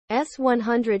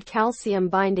S100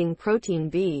 calcium-binding protein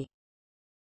B.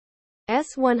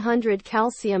 S100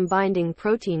 calcium-binding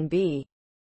protein B.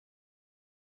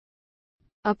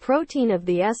 A protein of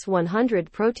the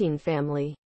S100 protein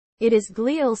family. It is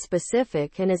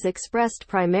glial-specific and is expressed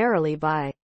primarily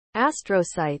by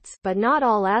astrocytes, but not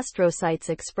all astrocytes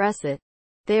express it.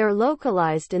 They are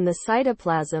localized in the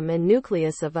cytoplasm and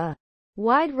nucleus of a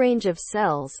wide range of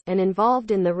cells, and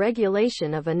involved in the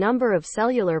regulation of a number of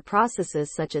cellular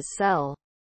processes such as cell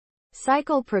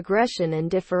cycle progression and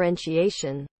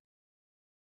differentiation.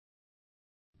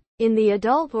 In the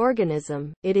adult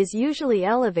organism, it is usually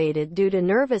elevated due to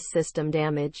nervous system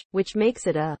damage, which makes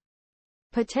it a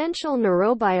potential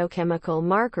neurobiochemical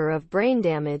marker of brain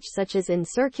damage such as in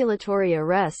circulatory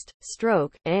arrest,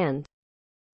 stroke, and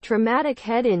traumatic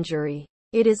head injury.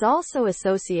 It is also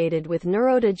associated with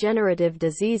neurodegenerative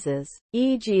diseases,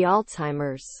 e.g.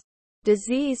 Alzheimer's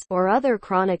disease, or other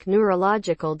chronic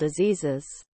neurological diseases.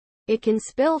 It can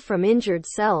spill from injured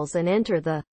cells and enter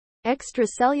the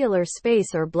extracellular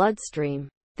space or bloodstream.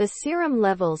 The serum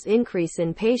levels increase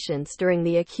in patients during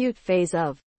the acute phase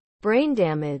of brain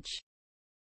damage.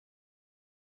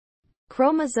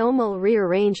 Chromosomal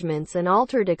rearrangements and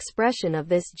altered expression of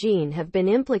this gene have been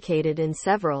implicated in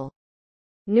several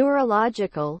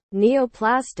neurological,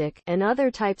 neoplastic, and other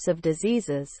types of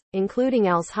diseases, including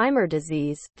Alzheimer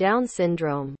disease, Down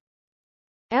syndrome,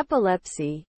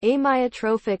 epilepsy,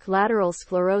 amyotrophic lateral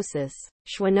sclerosis,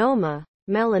 schwannoma,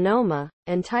 melanoma,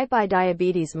 and type I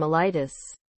diabetes mellitus.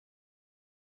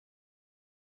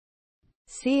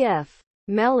 Cf.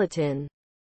 Melatonin.